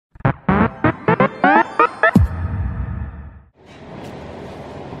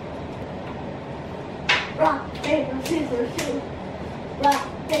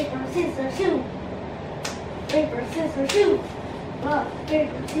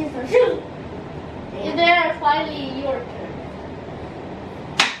scissors. Shoot! Yeah. There, finally, your turn.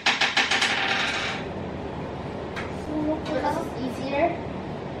 So, because it's easier.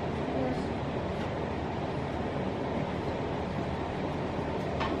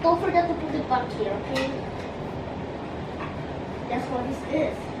 Don't forget to put it back here, okay? That's what this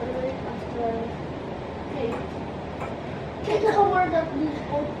is. Okay. Take a word that these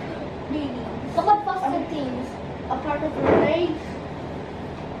old baby. Some of us things. A part of your legs.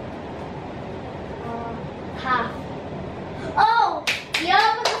 Half. Oh!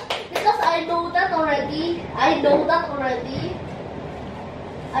 Yeah, because I know that already. I know that already.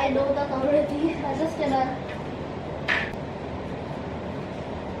 I just gonna...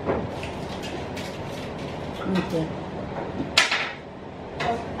 Okay.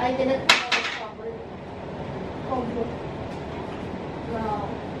 Oh, I didn't know it properly. Oh, no.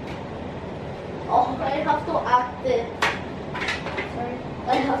 Oh, I have to act it. Sorry.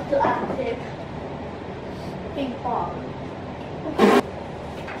 I have to act it. Ping pong.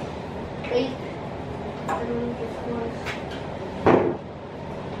 Wait. I don't need this one.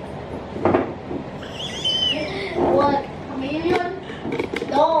 What? Chameleon?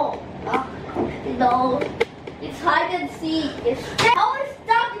 No. No. It's hide and seek. It's how is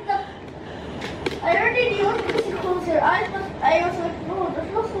that in the... I already knew it was closer. I was like, no,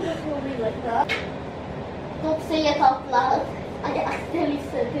 there's no supposed to be like that. Don't say it out loud. I accidentally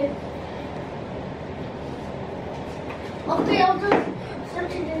said it. Okay, I'll just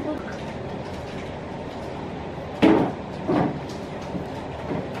search it in the book.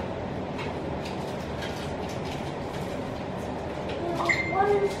 What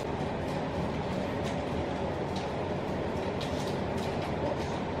is...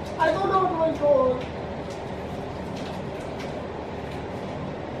 I don't know what my goal is.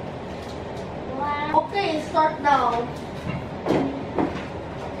 Wow. Okay, start now.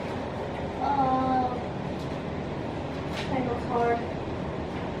 Kind of hard.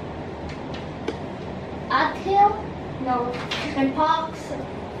 Anthill? No. Chicken pox.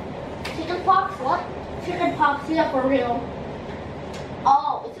 Chicken pox? What? Chicken pox, yeah, for real.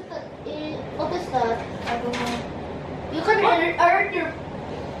 Oh, is it the... what is that? I don't know. You can earn your...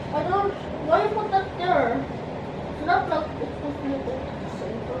 I don't... Why you put that there? It's not like it's supposed to be the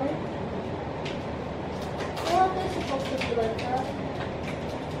same, right? Well, it's supposed to be like that.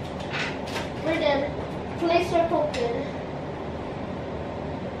 Right then, place your token.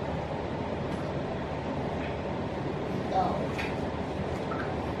 No.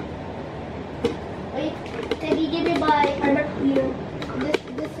 Wait, can you give me my card here?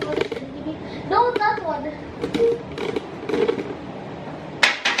 This one, can you give me? No, that one.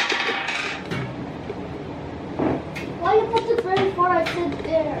 Why you put it very far? I said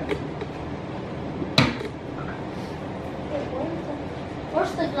there. Wait,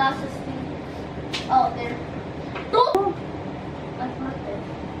 where's the glasses thing? Oh, there. No! That's not there.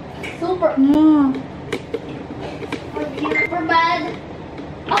 Super. No. Superman.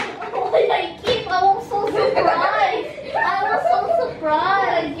 Oh, I keep. I was so surprised. I was so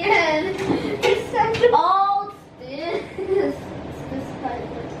surprised again. It's such a... Oh, it's this. It's this kind of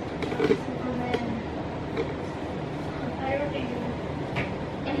Superman. I don't think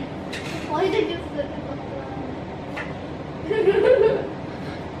why did you flip it up?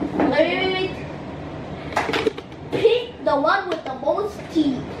 Wait. Pick the one with the most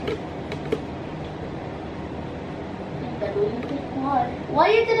teeth. Why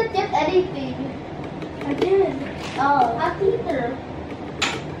you didn't get anything? I did. Oh, I'm Peter.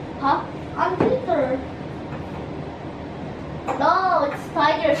 Huh? I'm Peter. No, it's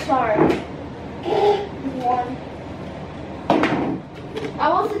Tiger Shark. One. I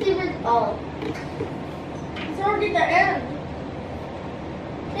wasn't even. Oh, it's already the end.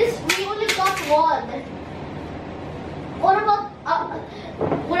 We only got one. What about?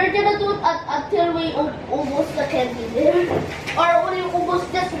 We're gonna do it until we almost the candy there, or only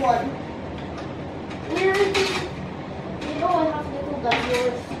almost this one. We already, you know, I have to do that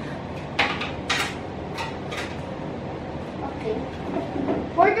yours. Okay,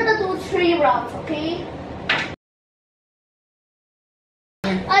 we're gonna do 3 rounds, okay?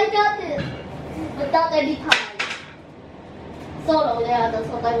 I got it without any time. Solo, yeah, that's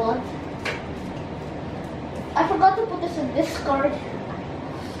what I want. I forgot to put this in this card.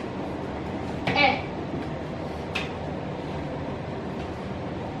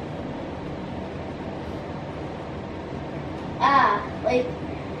 Wait.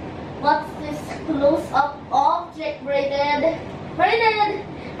 What's this close-up object, Brayden? Brayden!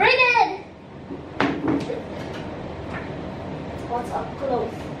 Brayden! What's up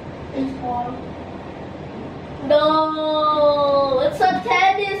close? Baseball. No! It's a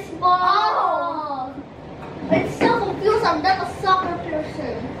tennis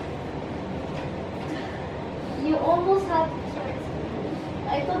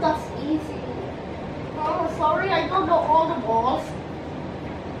I thought that's easy. Oh, sorry, I don't know all the balls.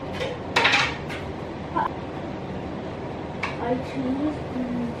 I choose.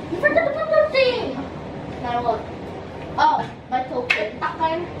 You forgot to put the thing. Now what? Oh, my token. I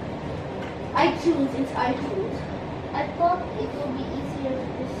choose. It's I choose. I thought it would be easier to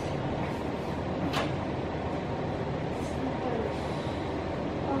this.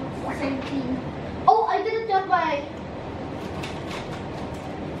 17. Oh, I didn't get my.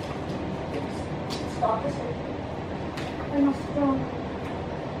 Stop this. I must go.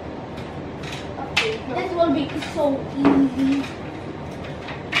 Okay, this will be so easy.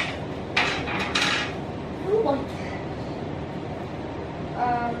 Oh my.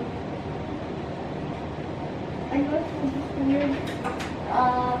 I know it's weird.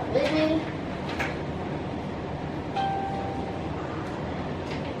 Maybe.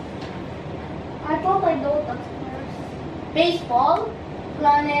 I thought I know that's first. Baseball,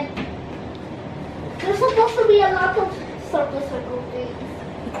 planet. There's supposed to be a lot of circle things.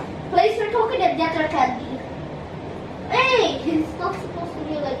 Place your token and get your candy. Hey, it's not supposed to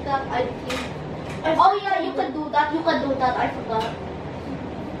be like that, I think. Oh yeah, you can do that. You can do that. I forgot.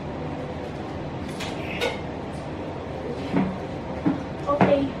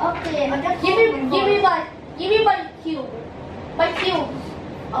 Okay. Give me my cube. My cube.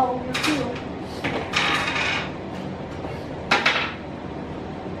 Oh, your cube.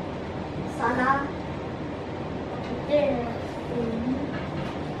 Sana. There.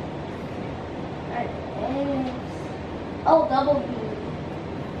 Oh, double B.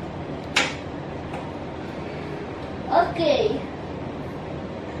 Okay.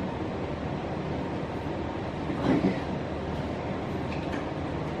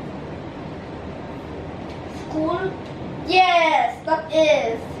 School? Yes, that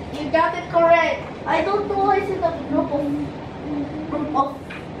is. You got it correct. I don't know why it's in a group of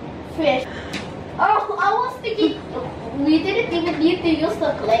fish. Oh, I was thinking, we didn't even need to use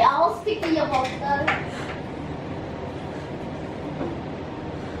the clay. I was thinking about that.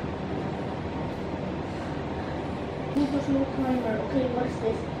 There's no timer. Okay, what is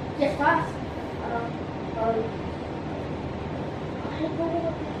this? Yes, fast. I don't know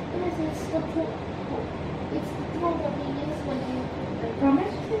what it is. It's the tool. It's the tool that we use when you. I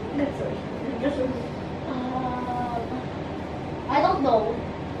promise. That's it. Just I don't know.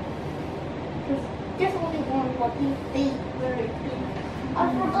 There's only one. What do you think? Where it is? I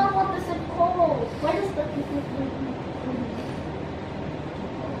forgot what is it called. What is the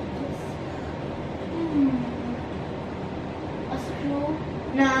a screw?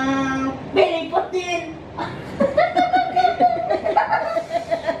 Nah, Billy put in.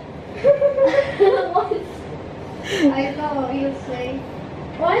 I know you say.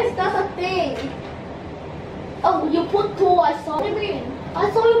 Why is that a thing? Oh, you put two. I saw. What do you mean? I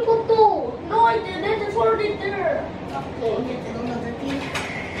saw you put two. No, I didn't. It's already there. Okay. Get another thing.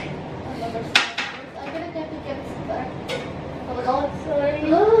 Another. I'm gonna get to get stuck. Oh my God, sorry.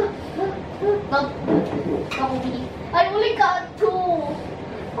 Double. I only got two.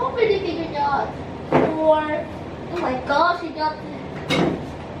 How many did you got? 4. Oh my gosh, you got.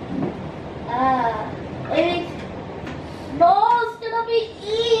 8. No, it's gonna be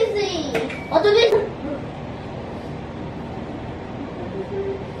easy. What do we?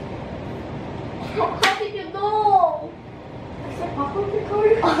 How did you know? I said popcorn.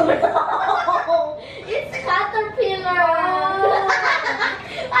 Oh no! It's caterpillar.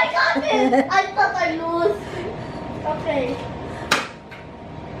 I got it. I thought I lose. Okay.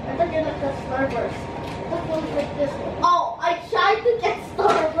 I thought you like the Starburst. That was like this one. Oh, I tried to get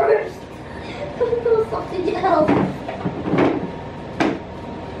Starburst. Do something else.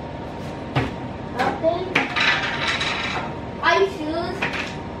 Nothing. I choose.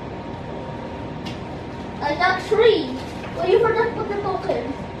 I got 3. Well, you forgot to put the token.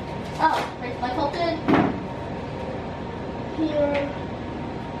 Oh, where's my token? Here.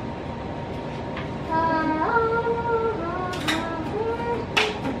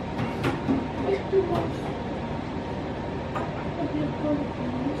 There's too much.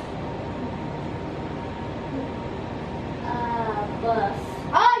 Bus.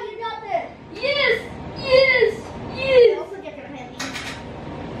 Oh, you got it! Yes! Yes! Yes! Also get your handy.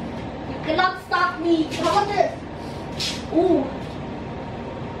 You cannot stop me. How about this? Ooh.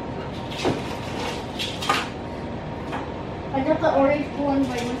 I got the orange one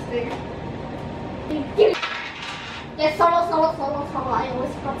by mistake. Yes, solo. I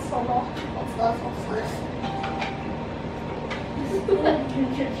always got solo. What's this?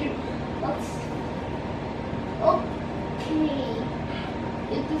 That's okay.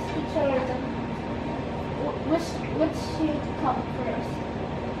 It is picture. Which should come first?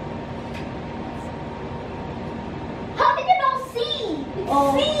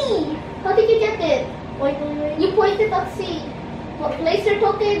 Oh. C! How did you get it? Wait. You pointed at C. Place your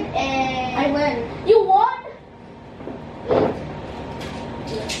token and... I win. You won? Wait.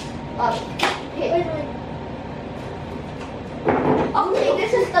 Okay. Wait. Okay,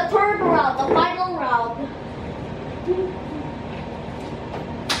 this is the third round, the final round.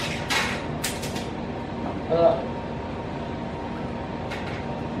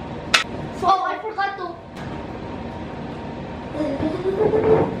 So I forgot to...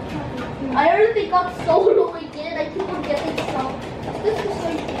 I already got so low again. I keep on getting some. This is so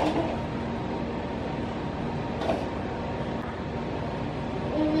easy.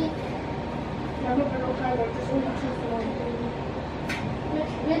 Wait.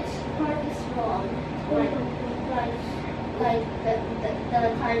 Which part is wrong? Like the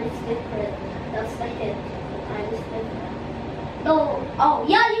time is different. That's the hint. The time is different. No. Oh,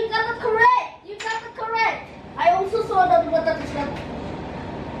 yeah, you got it correct. You got it correct. I also saw that, but that is not.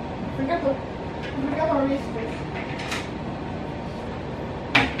 Forget to erase this.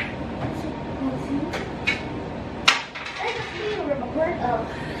 I just need to remember.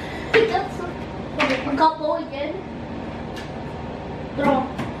 That's a couple again. Draw.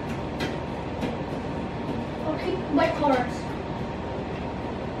 I'll keep my cards.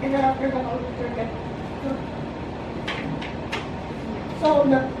 And then after that, I'll return them. So,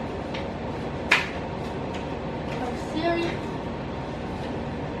 the series.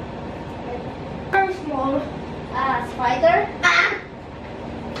 Very small. Spider.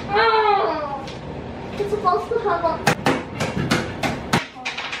 It's supposed to have a.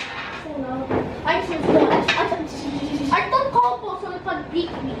 So now, I choose one. I thought combo so it can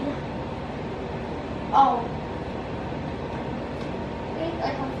beat me. Oh. Wait, I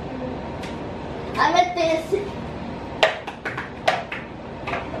have to. I'm at this.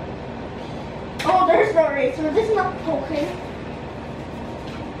 Oh, there's no eraser. This is not token.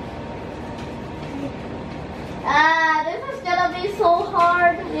 This is gonna be so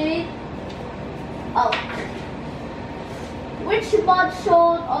hard. Wait. Oh. Which mod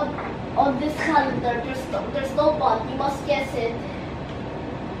showed on this calendar? There's no mod. You must guess it.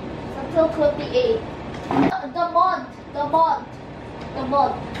 It's until 28. The mod.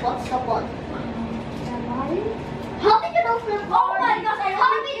 What's the mod? How did you know from? Oh my gosh!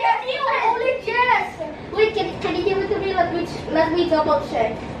 How did you only guess? Wait, can you give it to me? Let me double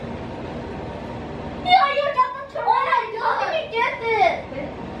check. Yeah, you got the correct. Oh my god! How did you get it?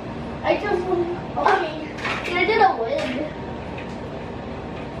 I just okay. You're gonna win.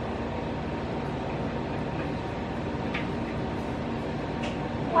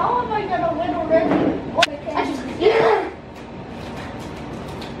 How am I gonna win already? Oh, I just yeah.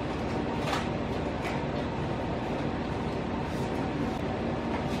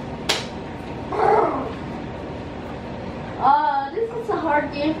 This is a hard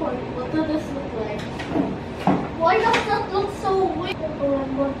game for me. What does this look like? Why does that look so weird?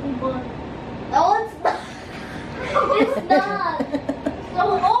 No, it's not. It's not. So,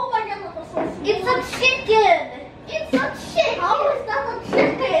 oh my god, that was so small. It's a chicken. It's a chicken. How is that a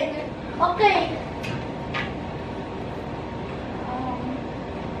chicken? Okay.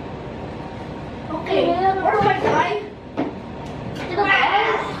 Okay. Where's my guy?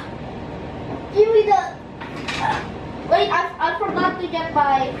 Give me the. Wait, I forgot to get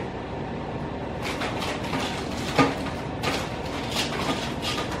my.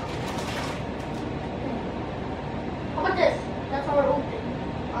 How about this? That's our open.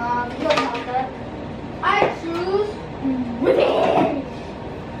 You don't have that. I choose revenge.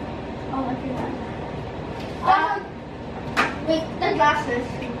 Oh, I forgot. Wait, the glasses.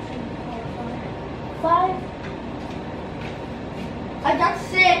 5. I got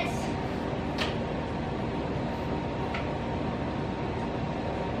 6.